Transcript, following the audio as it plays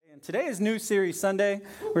Today is New Series Sunday.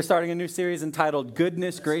 We're starting a new series entitled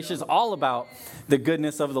Goodness Gracious, all about the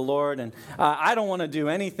goodness of the Lord. And I don't want to do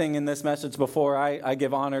anything in this message before I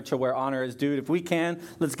give honor to where honor is due. If we can,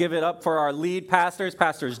 let's give it up for our lead pastors,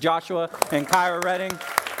 Pastors Joshua and Kyra Redding.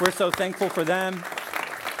 We're so thankful for them.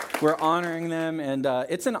 We're honoring them, and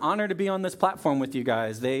it's an honor to be on this platform with you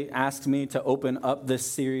guys. They asked me to open up this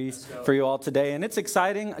series for you all today, and it's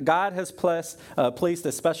exciting. God has placed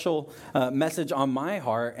a special message on my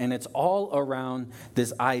heart, and it's all around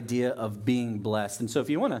this idea of being blessed. And so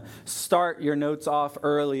if you want to start your notes off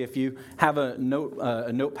early, if you have a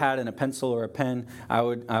notepad and a pencil or a pen, I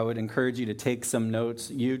would encourage you to take some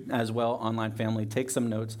notes. You as well, online family, take some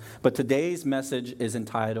notes. But today's message is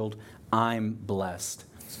entitled, I'm Blessed.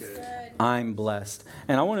 Good. I'm blessed.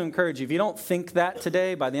 And I want to encourage you, if you don't think that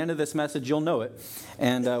today, by the end of this message, you'll know it.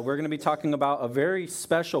 And we're going to be talking about a very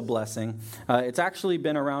special blessing. It's actually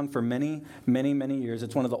been around for many, many, many years.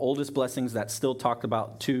 It's one of the oldest blessings that's still talked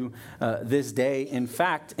about to this day. In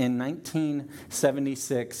fact, in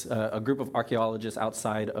 1976, a group of archaeologists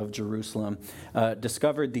outside of Jerusalem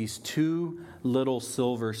discovered these two little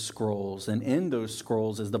silver scrolls. And in those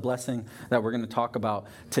scrolls is the blessing that we're going to talk about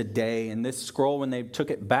today. And this scroll, when they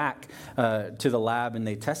took it back to the lab and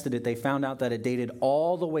they tested it, they found out that it dated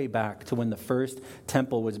all the way back to when the first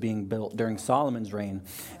temple was being built during Solomon's reign.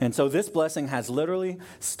 And so this blessing has literally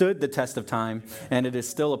stood the test of time, and it is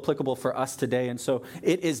still applicable for us today. And so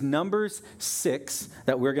it is Numbers 6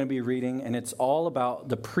 that we're going to be reading, and it's all about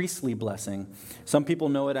the priestly blessing. Some people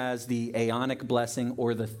know it as the Aaronic blessing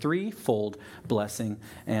or the threefold blessing,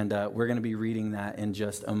 and we're going to be reading that in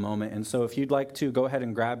just a moment. And so if you'd like to, go ahead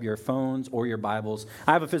and grab your phones or your Bibles.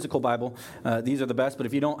 I have a physical Bible. These are the best, but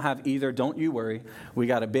if you don't have either, don't you worry. We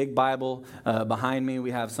got a big Bible behind me.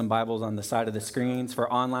 We have some Bibles on the side of the screens.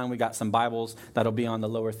 For online, we got some Bibles that'll be on the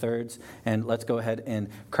lower thirds. And let's go ahead and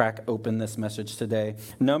crack open this message today.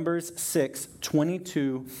 Numbers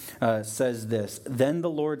 6:22 says this, Then the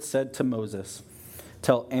Lord said to Moses,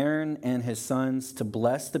 Tell Aaron and his sons to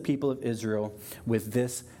bless the people of Israel with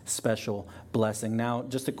this special blessing. Now,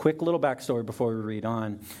 just a quick little backstory before we read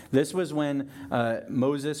on. This was when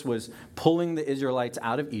Moses was pulling the Israelites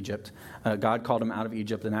out of Egypt. God called them out of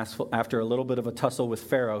Egypt, and after a little bit of a tussle with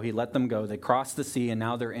Pharaoh, he let them go. They crossed the sea, and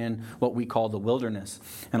now they're in what we call the wilderness.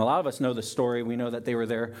 And a lot of us know the story. We know that they were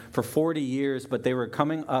there for 40 years, but they were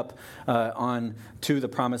coming up on to the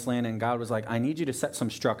promised land, and God was like, I need you to set some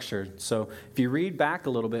structure. So if you read back a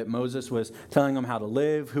little bit, Moses was telling them how to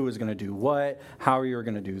live, who was going to do what, how you were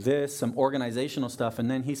going to do this, some organizational stuff. And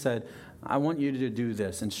then he said, I want you to do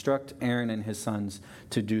this. Instruct Aaron and his sons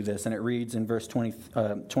to do this. And it reads in verse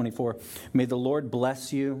 24, May the Lord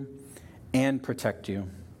bless you and protect you.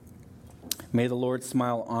 May the Lord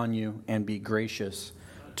smile on you and be gracious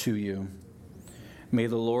to you. May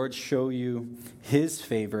the Lord show you his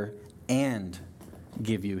favor and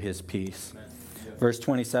give you his peace. Verse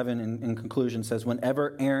 27 in conclusion says,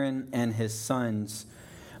 Whenever Aaron and his sons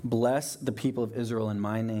bless the people of Israel in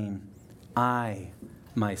my name, I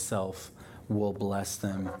myself will bless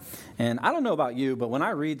them. And I don't know about you, but when I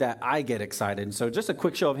read that, I get excited. So just a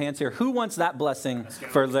quick show of hands here. Who wants that blessing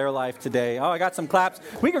for their life today? Oh, I got some claps.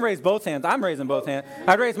 We can raise both hands. I'm raising both hands.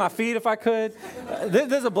 I'd raise my feet if I could.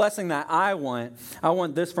 This is a blessing that I want. I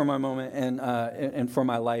want this for my moment and for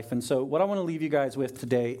my life. And so what I want to leave you guys with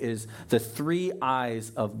today is the 3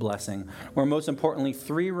 eyes of blessing, or most importantly,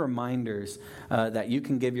 3 reminders that you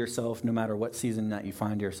can give yourself no matter what season that you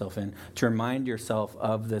find yourself in to remind yourself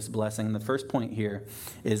of this blessing. And the first point here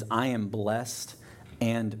is I am blessed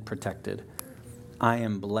and protected. I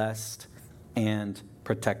am blessed and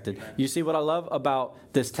protected. You see, what I love about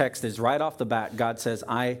this text is right off the bat, God says,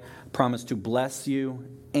 I promise to bless you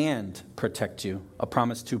and protect you. A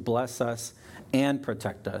promise to bless us and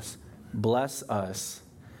protect us. Bless us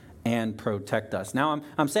and protect us. Now,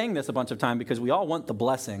 I'm saying this a bunch of times because we all want the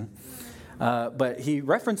blessing, but he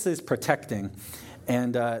references protecting.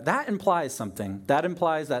 And that implies something. That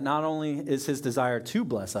implies that not only is his desire to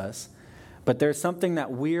bless us, but there's something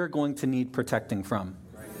that we're going to need protecting from.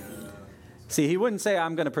 See, he wouldn't say,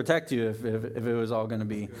 I'm going to protect you if it was all going to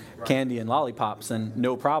be candy and lollipops and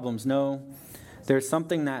no problems. No, there's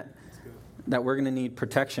something that we're going to need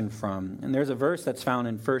protection from. And there's a verse that's found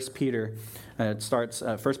in 1 Peter. It starts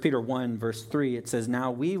 1 Peter 1, verse 3. It says,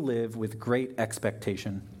 Now we live with great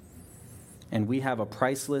expectation. And we have a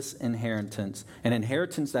priceless inheritance, an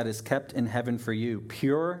inheritance that is kept in heaven for you,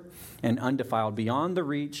 pure and undefiled, beyond the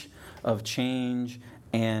reach of change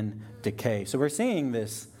and decay. So we're seeing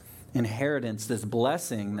this inheritance, this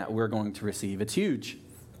blessing that we're going to receive. It's huge.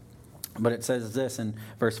 But it says this in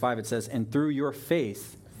verse 5, it says, And through your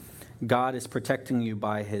faith, God is protecting you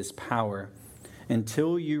by his power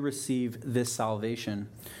until you receive this salvation,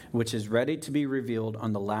 which is ready to be revealed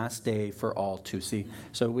on the last day for all to see.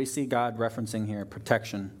 So we see God referencing here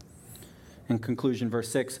protection. In conclusion, verse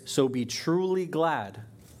 6, so be truly glad.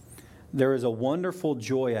 There is a wonderful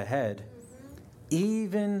joy ahead,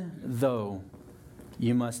 even though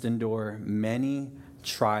you must endure many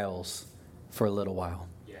trials for a little while.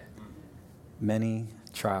 Many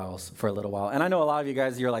trials for a little while. And I know a lot of you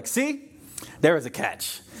guys, you're like, see, there was a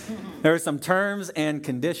catch. There were some terms and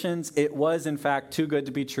conditions. It was, in fact, too good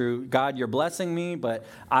to be true. God, you're blessing me, but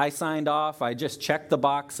I signed off. I just checked the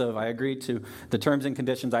box of I agreed to the terms and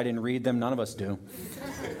conditions. I didn't read them. None of us do.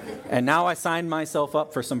 And now I signed myself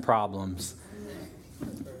up for some problems.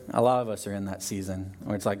 A lot of us are in that season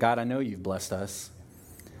where it's like, God, I know you've blessed us,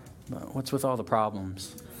 but what's with all the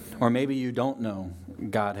problems? Or maybe you don't know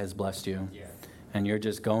God has blessed you. And you're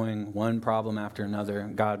just going one problem after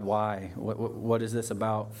another. God, why? What is this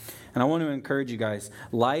about? And I want to encourage you guys,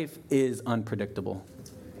 life is unpredictable.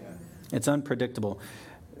 It's unpredictable.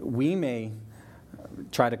 We may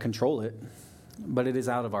try to control it, but it is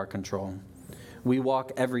out of our control. We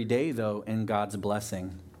walk every day, though, in God's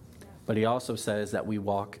blessing. But he also says that we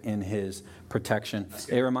walk in his protection.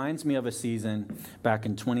 It reminds me of a season back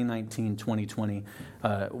in 2019, 2020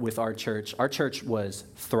 with our church. Our church was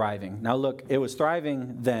thriving. Now look, it was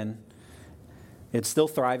thriving then. It's still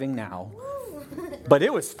thriving now. But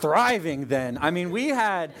it was thriving then. I mean, we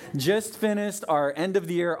had just finished our end of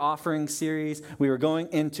the year offering series. We were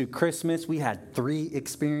going into Christmas. We had 3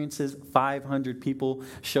 experiences. 500 people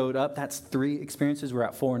showed up. That's 3 experiences. We're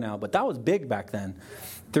at 4 now. But that was big back then.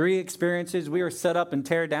 3 experiences. We were set up and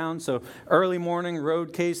tear down. So early morning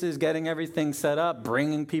road cases, getting everything set up,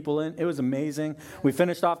 bringing people in. It was amazing. We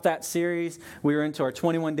finished off that series. We were into our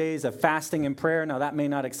 21 days of fasting and prayer. Now that may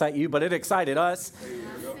not excite you, but it excited us.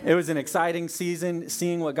 It was an exciting season,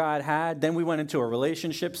 seeing what God had. Then we went into a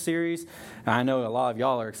relationship series. I know a lot of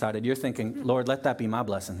y'all are excited. You're thinking, Lord, let that be my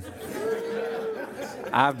blessing.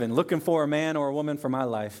 I've been looking for a man or a woman for my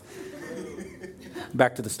life.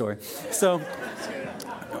 Back to the story. So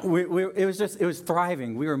it was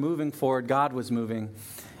thriving. We were moving forward. God was moving.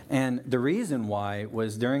 And the reason why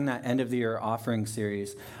was during that end of the year offering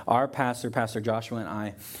series, our pastor, Pastor Joshua, and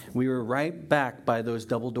I, we were right back by those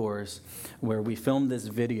double doors where we filmed this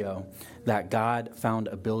video that God found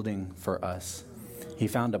a building for us. He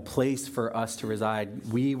found a place for us to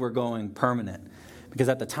reside. We were going permanent because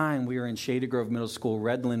at the time we were in Shady Grove Middle School,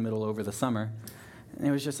 Redland Middle over the summer. And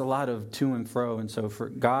it was just a lot of to and fro. And so for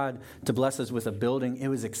God to bless us with a building, it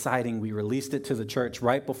was exciting. We released it to the church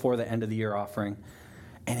right before the end of the year offering.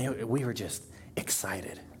 And we were just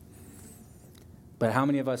excited. But how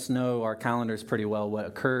many of us know our calendars pretty well what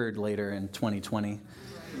occurred later in 2020?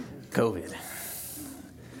 COVID.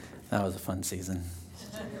 That was a fun season.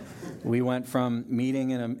 We went from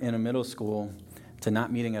meeting in a middle school to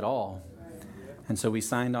not meeting at all. And so we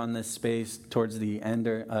signed on this space towards the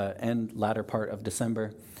latter part of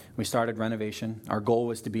December. We started renovation. Our goal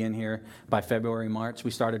was to be in here by February, March.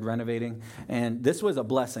 We started renovating. And this was a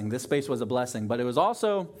blessing. This space was a blessing. But it was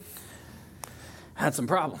also had some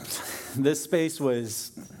problems. This space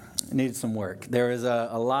needed some work. There was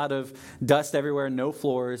a lot of dust everywhere, no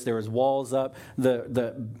floors. There was walls up.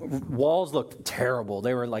 The walls looked terrible.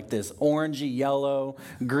 They were like this orangey yellow,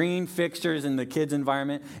 green fixtures in the kids'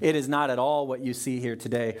 environment. It is not at all what you see here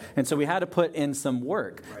today. And so we had to put in some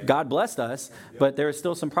work. God blessed us, but there were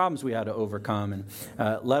still some problems we had to overcome.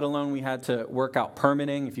 And let alone we had to work out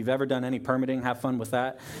permitting. If you've ever done any permitting, have fun with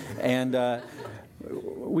that. And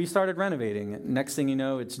we started renovating. Next thing you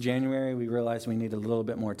know, it's January. We realized we needed a little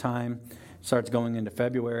bit more time. Starts going into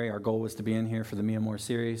February. Our goal was to be in here for the Mia Moore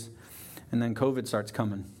series. And then COVID starts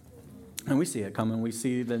coming. And we see it coming. We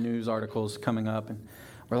see the news articles coming up. And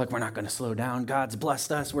we're like, we're not going to slow down. God's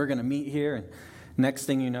blessed us. We're going to meet here. And next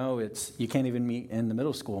thing you know, you can't even meet in the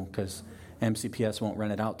middle school because MCPS won't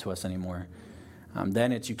rent it out to us anymore.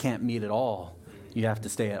 Then you can't meet at all. You have to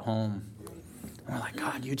stay at home. And we're like,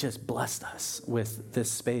 God, you just blessed us with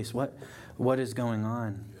this space. What is going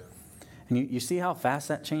on? And you see how fast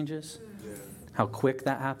that changes? How quick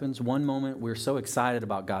that happens? One moment we're so excited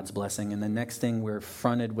about God's blessing, and the next thing we're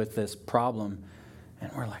fronted with this problem,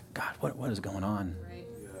 and we're like, God, what is going on? Right.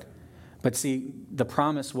 But see, the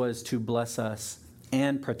promise was to bless us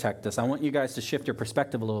and protect us. I want you guys to shift your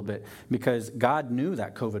perspective a little bit because God knew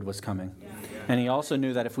that COVID was coming. Yeah. And he also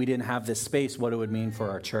knew that if we didn't have this space, what it would mean for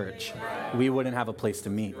our church. We wouldn't have a place to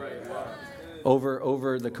meet.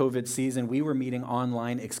 Over the COVID season, we were meeting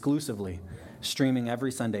online exclusively. streaming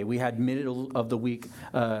every Sunday. We had middle of the week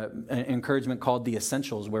an encouragement called The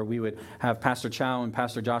Essentials, where we would have Pastor Chow and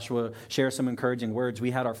Pastor Joshua share some encouraging words.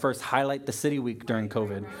 We had our first Highlight the City week during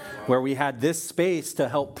COVID, where we had this space to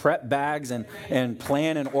help prep bags and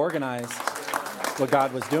plan and organize what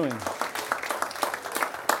God was doing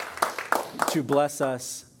to bless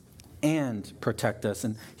us and protect us.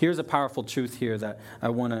 And here's a powerful truth here that I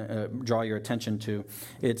want to draw your attention to.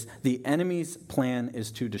 It's the enemy's plan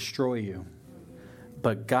is to destroy you,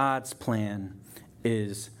 but God's plan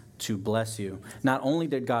is to bless you. Not only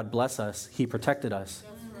did God bless us, he protected us.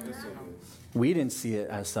 We didn't see it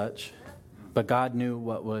as such, but God knew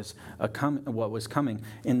what was coming.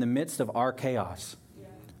 In the midst of our chaos,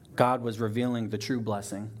 God was revealing the true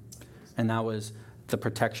blessing, and that was the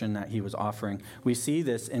protection that he was offering. We see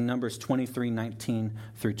this in Numbers 23:19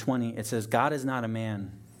 through 20. It says, God is not a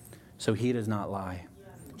man, so he does not lie.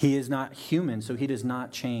 He is not human, so he does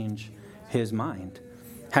not change his mind.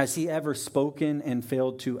 Has he ever spoken and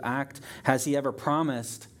failed to act? Has he ever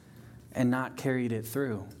promised and not carried it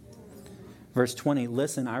through? Verse 20,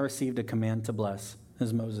 listen, I received a command to bless. This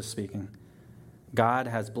is Moses speaking. God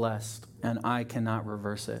has blessed, and I cannot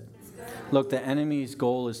reverse it. Look, the enemy's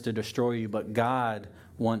goal is to destroy you, but God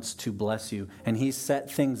wants to bless you. And he set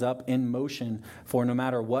things up in motion for no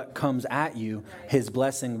matter what comes at you, his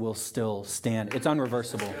blessing will still stand. It's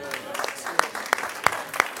unreversible.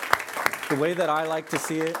 The way that I like to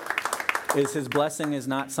see it is his blessing is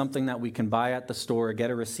not something that we can buy at the store, get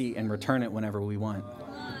a receipt, and return it whenever we want.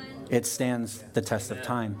 It stands the test of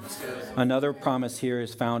time. Another promise here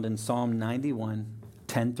is found in Psalm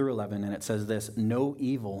 91:10 through 11, and it says this, no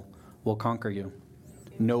evil will conquer you.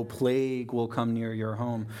 No plague will come near your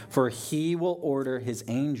home, for he will order his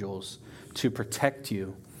angels to protect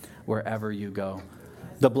you wherever you go.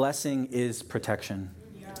 The blessing is protection.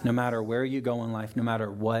 No matter where you go in life, no matter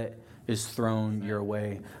what is thrown your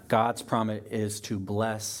way, God's promise is to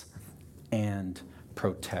bless and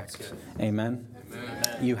protect. Amen?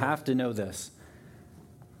 Amen. You have to know this,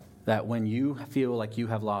 that when you feel like you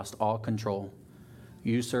have lost all control,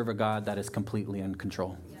 you serve a God that is completely in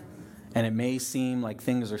control. And it may seem like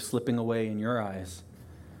things are slipping away in your eyes,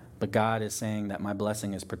 but God is saying that my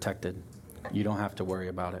blessing is protected. You don't have to worry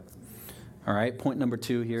about it. All right, point number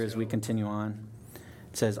 2 here as we continue on.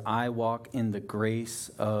 It says, I walk in the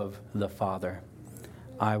grace of the Father.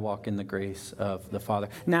 I walk in the grace of the Father.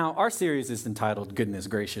 Now, our series is entitled Goodness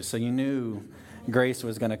Gracious, so you knew grace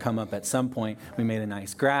was going to come up at some point. We made a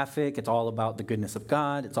nice graphic. It's all about the goodness of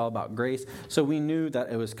God. It's all about grace. So we knew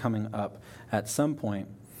that it was coming up at some point.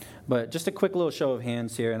 But just a quick little show of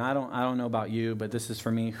hands here, and I don't know about you, but this is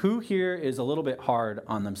for me. Who here is a little bit hard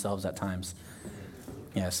on themselves at times?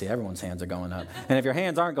 Yeah, see, everyone's hands are going up. And if your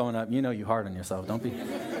hands aren't going up, you know you're hard on yourself. Don't be.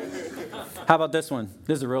 How about this one?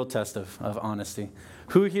 This is a real test of honesty.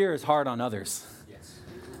 Who here is hard on others? Yes.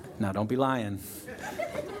 Now, don't be lying.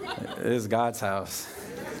 This is God's house.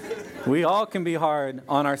 We all can be hard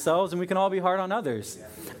on ourselves, and we can all be hard on others.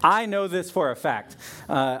 I know this for a fact.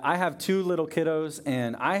 I have 2 little kiddos,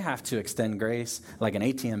 and I have to extend grace like an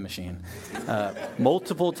ATM machine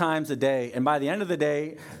multiple times a day. And by the end of the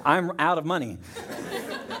day, I'm out of money.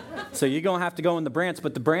 So you're going to have to go in the branch,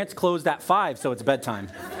 but the branch closed at 5, so it's bedtime.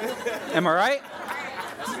 Am I right?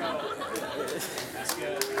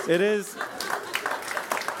 It is.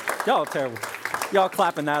 Y'all are terrible. Y'all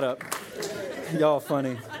clapping that up. Y'all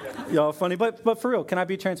funny. Y'all funny. But for real, can I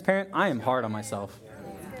be transparent? I am hard on myself.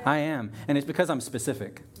 I am. And it's because I'm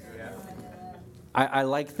specific. I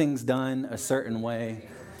like things done a certain way.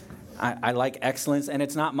 I like excellence, and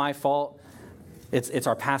it's not my fault. It's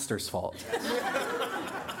our pastor's fault.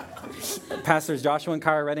 Pastors Joshua and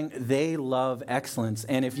Kyra Redding, they love excellence.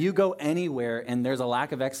 And if you go anywhere and there's a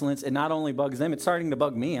lack of excellence, it not only bugs them, it's starting to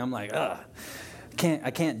bug me. I'm like, I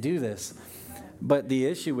can't do this. But the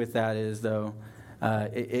issue with that is, though,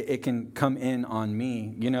 it can come in on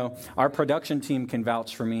me. You know, our production team can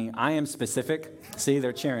vouch for me. I am specific. See,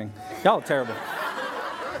 they're cheering. Y'all are terrible.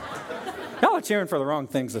 Y'all are cheering for the wrong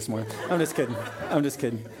things this morning. I'm just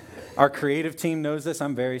kidding. Our creative team knows this.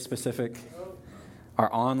 I'm very specific.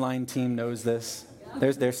 Our online team knows this.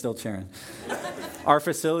 They're still cheering. Our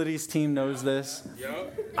facilities team knows this.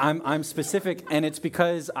 I'm specific, and it's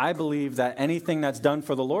because I believe that anything that's done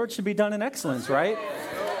for the Lord should be done in excellence, right?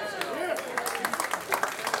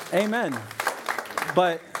 Amen.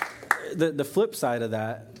 But the flip side of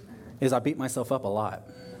that is I beat myself up a lot.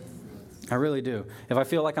 I really do. If I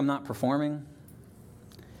feel like I'm not performing,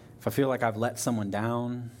 if I feel like I've let someone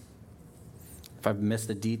down, if I've missed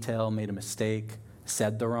a detail, made a mistake,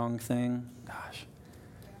 said the wrong thing,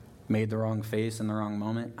 made the wrong face in the wrong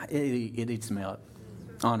moment, it eats me up.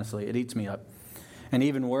 Honestly, it eats me up. And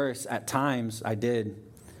even worse, at times I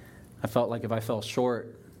felt like if I fell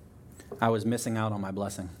short, I was missing out on my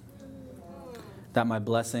blessing. That my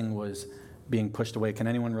blessing was being pushed away. Can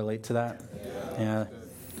anyone relate to that? Yeah.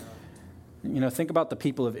 Think about the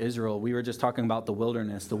people of Israel. We were just talking about the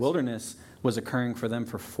wilderness. The wilderness was occurring for them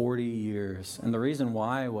for 40 years. And the reason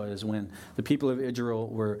why was when the people of Israel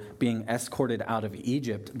were being escorted out of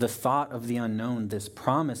Egypt, the thought of the unknown, this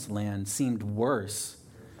promised land, seemed worse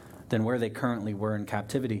than where they currently were in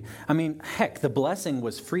captivity. I mean, heck, the blessing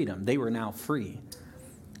was freedom. They were now free.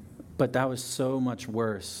 But that was so much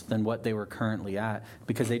worse than what they were currently at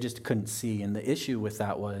because they just couldn't see. And the issue with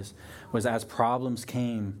that was as problems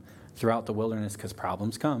came throughout the wilderness, because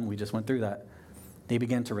problems come, we just went through that, they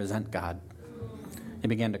began to resent God. They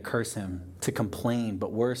began to curse him, to complain,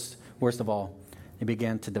 but worst of all, they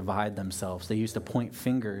began to divide themselves. They used to point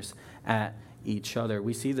fingers at each other.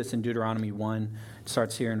 We see this in Deuteronomy 1. It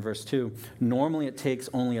starts here in verse 2. Normally it takes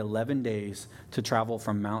only 11 days to travel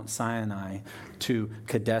from Mount Sinai to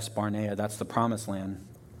Kadesh Barnea. That's the promised land.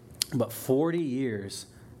 But 40 years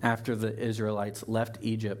after the Israelites left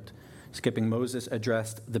Egypt, Moses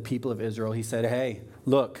addressed the people of Israel. He said, hey,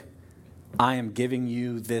 look, I am giving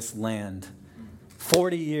you this land.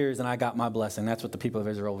 40 years and I got my blessing. That's what the people of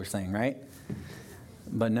Israel were saying, right?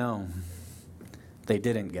 But no, they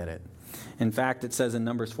didn't get it. In fact, it says in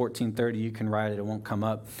Numbers 14:30, you can write it, it won't come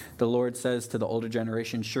up. The Lord says to the older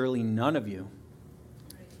generation, surely none of you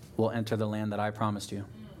will enter the land that I promised you.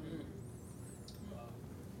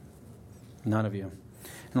 None of you.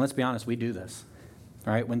 And let's be honest, we do this.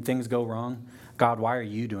 All right, when things go wrong, God, why are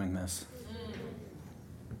you doing this?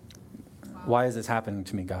 Why is this happening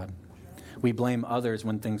to me, God? We blame others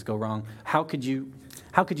when things go wrong. How could you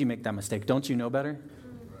make that mistake? Don't you know better?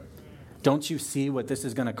 Don't you see what this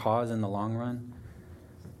is going to cause in the long run?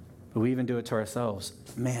 But we even do it to ourselves.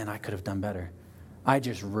 Man, I could have done better. I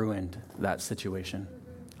just ruined that situation.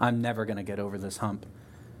 I'm never going to get over this hump.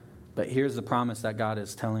 But here's the promise that God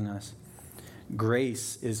is telling us.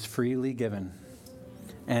 Grace is freely given,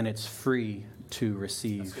 and it's free to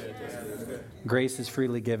receive. Grace is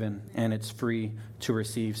freely given, and it's free to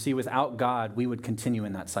receive. See, without God, we would continue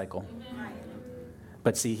in that cycle.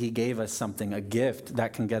 But see, he gave us something, a gift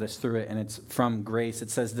that can get us through it, and it's from grace. It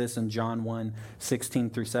says this in John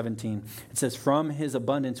 1:16-17. It says, from his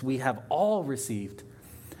abundance we have all received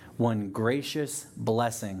one gracious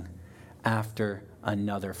blessing after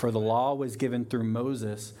another. For the law was given through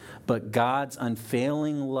Moses, but God's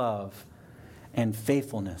unfailing love and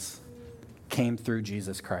faithfulness came through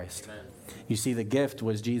Jesus Christ. Amen. You see, the gift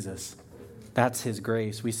was Jesus. That's his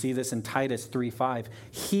grace. We see this in Titus 3:5.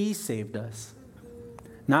 He saved us.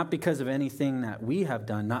 Not because of anything that we have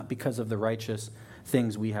done, not because of the righteous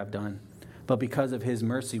things we have done, but because of his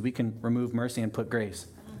mercy. We can remove mercy and put grace.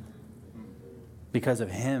 Because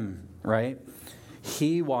of him, right?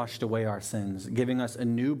 He washed away our sins, giving us a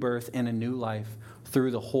new birth and a new life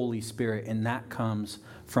through the Holy Spirit, and that comes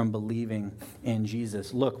from believing in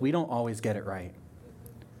Jesus. Look, we don't always get it right,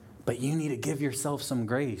 but you need to give yourself some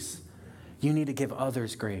grace. You need to give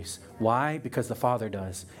others grace. Why? Because the Father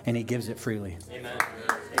does, and he gives it freely. Amen.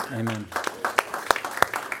 Amen.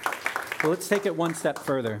 Well, let's take it one step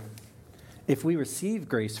further. If we receive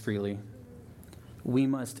grace freely, we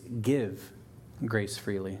must give grace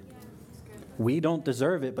freely. We don't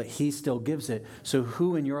deserve it, but he still gives it. So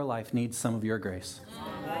who in your life needs some of your grace?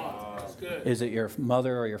 Is it your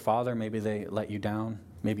mother or your father? Maybe they let you down.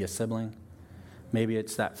 Maybe a sibling. Maybe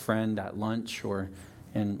it's that friend at lunch or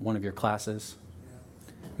in one of your classes.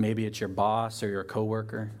 Maybe it's your boss or your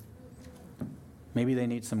coworker. Maybe they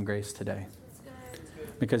need some grace today.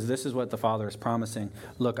 Because this is what the Father is promising.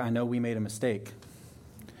 Look, I know we made a mistake,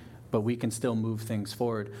 but we can still move things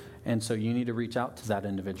forward. And so you need to reach out to that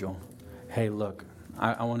individual. Hey, look,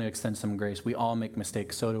 I want to extend some grace. We all make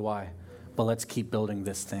mistakes, so do I. But let's keep building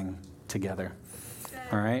this thing together.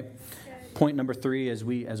 All right? Point number 3, as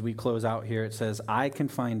we close out here, it says, I can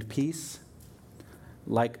find peace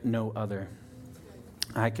like no other.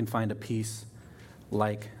 I can find a peace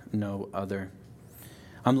like no other.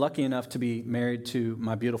 I'm lucky enough to be married to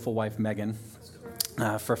my beautiful wife, Megan,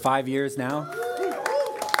 for 5 years now.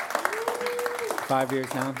 5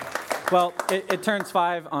 years now. Well, it turns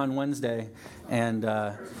 5 on Wednesday. And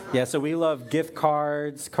so we love gift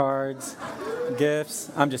cards,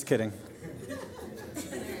 gifts. I'm just kidding.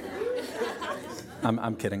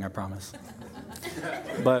 I'm kidding, I promise.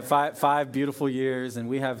 But five beautiful years, and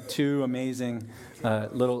we have 2 amazing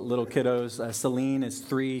little kiddos. Celine is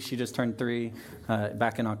 3. She just turned 3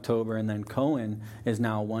 back in October. And then Cohen is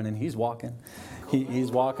now 1, and he's walking.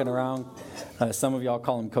 He's walking around. Some of y'all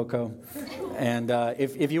call him Coco. And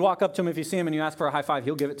if you walk up to him, if you see him and you ask for a high five,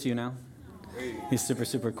 he'll give it to you now. He's super,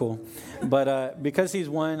 super cool. But because he's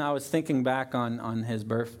one, I was thinking back on his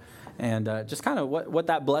birth and just kind of what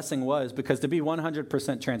that blessing was. Because to be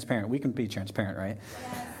 100% transparent, we can be transparent, right?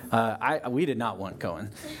 We did not want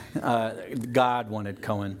Cohen. God wanted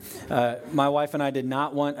Cohen. My wife and I did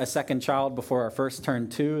not want a second child before our first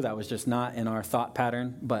turned 2. That was just not in our thought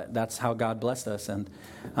pattern, but that's how God blessed us. And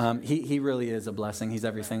he really is a blessing. He's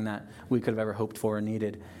everything that we could have ever hoped for or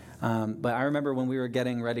needed. But I remember when we were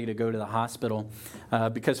getting ready to go to the hospital,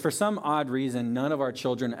 because for some odd reason, none of our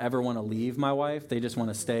children ever want to leave my wife. They just want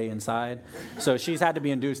to stay inside. So she's had to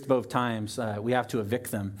be induced both times. We have to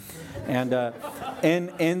evict them. And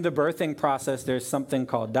in the birthing process, there's something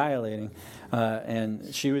called dilating.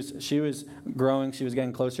 And she was growing. She was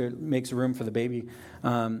getting closer. Makes room for the baby.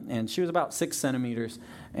 And she was about 6 centimeters.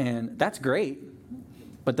 And that's great.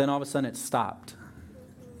 But then all of a sudden it stopped.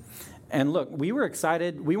 And look, we were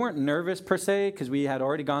excited. We weren't nervous per se because we had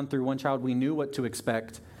already gone through one child. We knew what to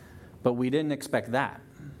expect, but we didn't expect that.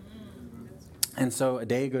 And so a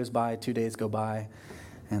day goes by, 2 days go by,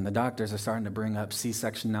 and the doctors are starting to bring up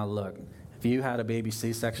C-section. Now look, if you had a baby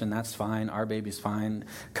C-section, that's fine. Our baby's fine.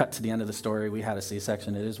 Cut to the end of the story. We had a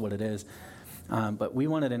C-section. It is what it is. But we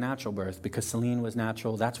wanted a natural birth because Celine was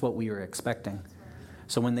natural. That's what we were expecting.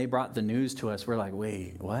 So when they brought the news to us, we're like,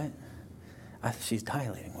 wait, what? She's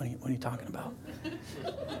dilating. What are you talking about?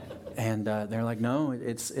 And they're like, no,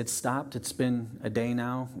 it's stopped. It's been a day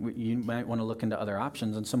now. You might want to look into other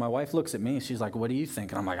options. And so my wife looks at me. She's like, what do you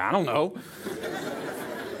think? And I'm like, I don't know.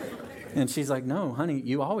 And she's like, no, honey,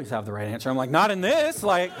 you always have the right answer. I'm like, not in this.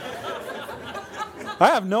 Like, I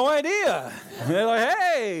have no idea. And they're like,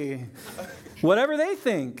 hey, whatever they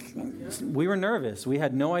think. We were nervous. We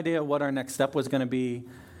had no idea what our next step was going to be.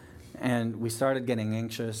 And we started getting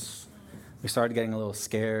anxious. We started getting a little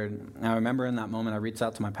scared. And I remember in that moment, I reached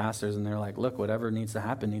out to my pastors, and they're like, look, whatever needs to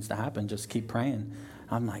happen. Just keep praying.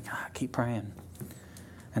 I'm like, keep praying.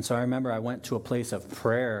 And so I remember I went to a place of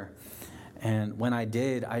prayer, and when I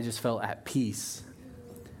did, I just felt at peace.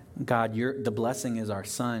 God, the blessing is our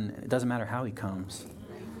son. It doesn't matter how he comes.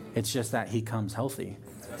 It's just that he comes healthy.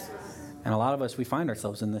 And a lot of us, we find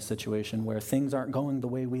ourselves in this situation where things aren't going the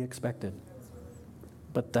way we expected.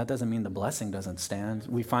 But that doesn't mean the blessing doesn't stand.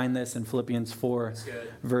 We find this in Philippians 4,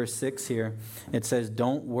 verse 6 here. It says,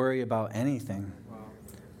 don't worry about anything. Wow.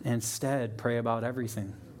 Instead, pray about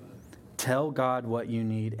everything. Tell God what you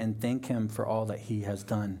need and thank him for all that he has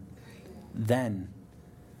done. Then.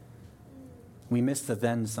 We miss the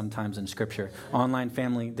then sometimes in Scripture. Online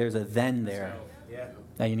family, there's a then there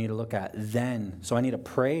that you need to look at. Then. So I need to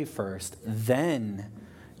pray first. Then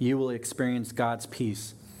you will experience God's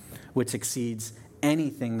peace, which exceeds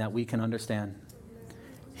anything that we can understand.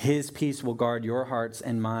 His peace will guard your hearts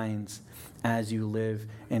and minds as you live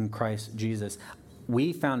in Christ Jesus.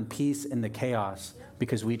 We found peace in the chaos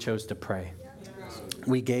because we chose to pray.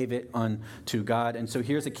 We gave it unto God. And so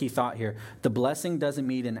here's a key thought here. The blessing doesn't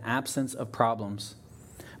mean an absence of problems,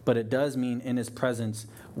 but it does mean in his presence,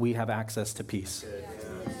 we have access to peace.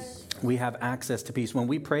 We have access to peace. When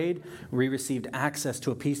we prayed, we received access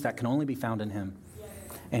to a peace that can only be found in him.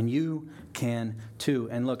 And you can too.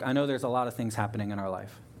 And look, I know there's a lot of things happening in our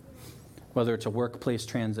life. Whether it's a workplace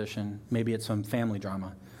transition, maybe it's some family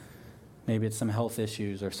drama, maybe it's some health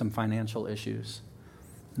issues or some financial issues.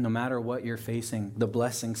 No matter what you're facing, the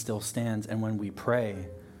blessing still stands. And when we pray,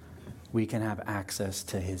 we can have access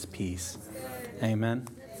to his peace. Amen.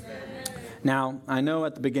 Now, I know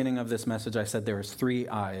at the beginning of this message I said there was 3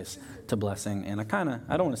 I's to blessing, and I don't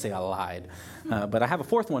want to say I lied, but I have a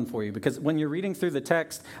 4th one for you, because when you're reading through the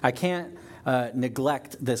text, I can't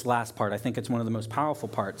neglect this last part. I think it's one of the most powerful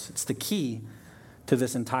parts. It's the key to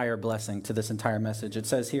this entire blessing, to this entire message. It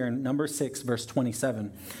says here in number 6, verse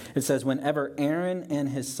 27, it says, whenever Aaron and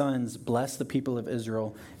his sons bless the people of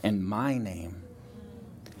Israel in my name,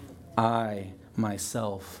 I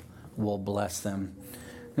myself will bless them.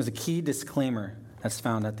 There's a key disclaimer that's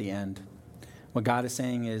found at the end. What God is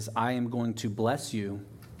saying is, I am going to bless you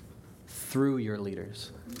through your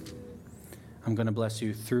leaders. I'm going to bless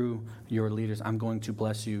you through your leaders. I'm going to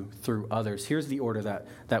bless you through others. Here's the order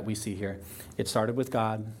that we see here. It started with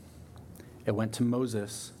God. It went to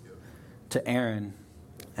Moses, to Aaron,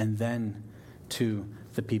 and then to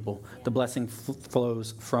the people. The blessing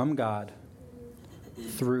flows from God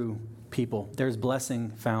through people. There's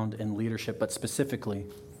blessing found in leadership, but specifically,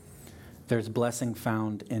 there's blessing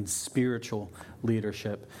found in spiritual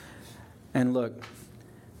leadership. And look,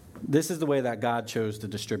 this is the way that God chose to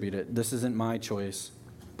distribute it. This isn't my choice,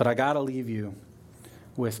 but I got to leave you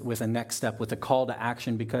with a next step, with a call to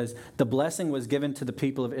action, because the blessing was given to the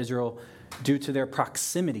people of Israel due to their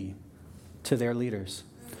proximity to their leaders,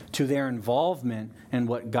 to their involvement in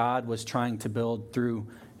what God was trying to build through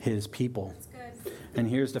his people. And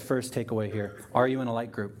here's the first takeaway here. Are you in a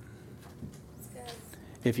light group?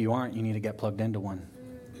 If you aren't, you need to get plugged into one.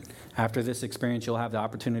 After this experience, you'll have the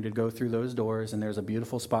opportunity to go through those doors, and there's a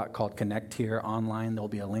beautiful spot called Connect Here online. There'll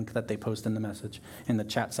be a link that they post in the message, in the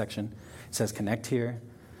chat section. It says Connect Here.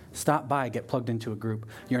 Stop by, get plugged into a group.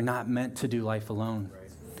 You're not meant to do life alone.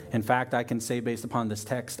 In fact, I can say based upon this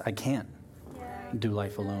text, I can't do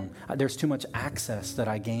life alone. There's too much access that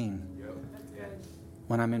I gain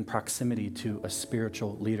when I'm in proximity to a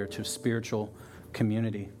spiritual leader, to a spiritual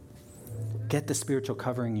community. Get the spiritual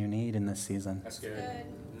covering you need in this season. That's good.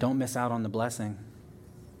 Don't miss out on the blessing.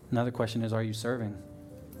 Another question is, are you serving?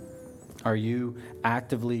 Are you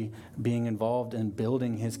actively being involved in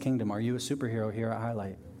building his kingdom? Are you a superhero here at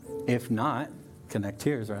Highlight? If not, Connect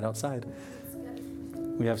Here is right outside.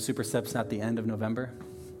 We have Super Steps at the end of November.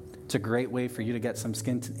 It's a great way for you to get some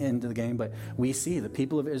skin into the game, but we see the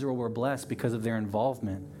people of Israel were blessed because of their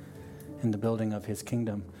involvement in the building of his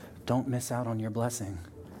kingdom. Don't miss out on your blessing.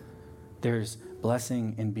 There's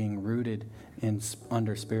blessing in being rooted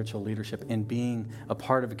under spiritual leadership, in being a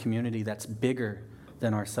part of a community that's bigger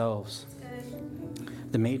than ourselves.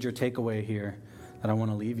 The major takeaway here that I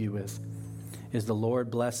want to leave you with is the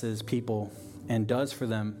Lord blesses people and does for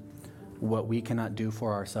them what we cannot do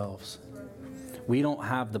for ourselves. We don't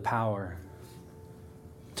have the power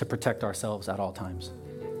to protect ourselves at all times.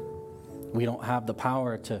 We don't have the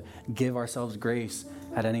power to give ourselves grace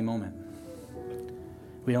at any moment.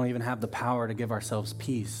 We don't even have the power to give ourselves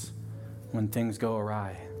peace when things go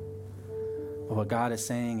awry. But what God is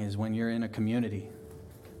saying is, when you're in a community,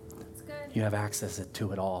 you have access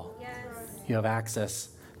to it all. Yes. You have access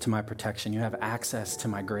to my protection. You have access to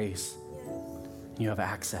my grace. You have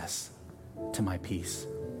access to my peace.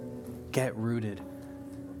 Get rooted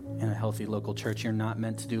in a healthy local church. You're not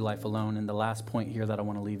meant to do life alone. And the last point here that I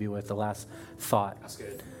want to leave you with, the last thought, That's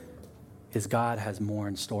good. is God has more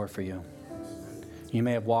in store for you. You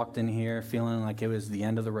may have walked in here feeling like it was the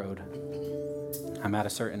end of the road. I'm at a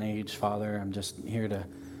certain age, Father. I'm just here to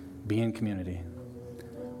be in community.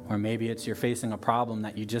 Or maybe it's you're facing a problem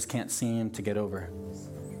that you just can't seem to get over.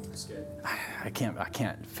 That's good. I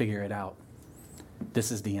can't figure it out.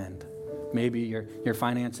 This is the end. Maybe your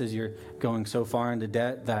finances, you're going so far into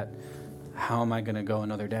debt that how am I going to go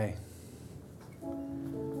another day?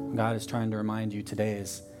 God is trying to remind you today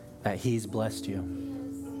is that he's blessed you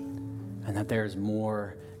and that there's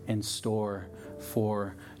more in store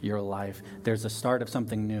for your life. There's a start of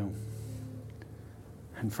something new.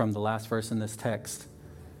 And from the last verse in this text,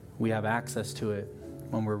 we have access to it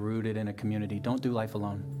when we're rooted in a community. Don't do life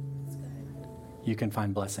alone. You can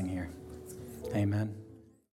find blessing here. Amen.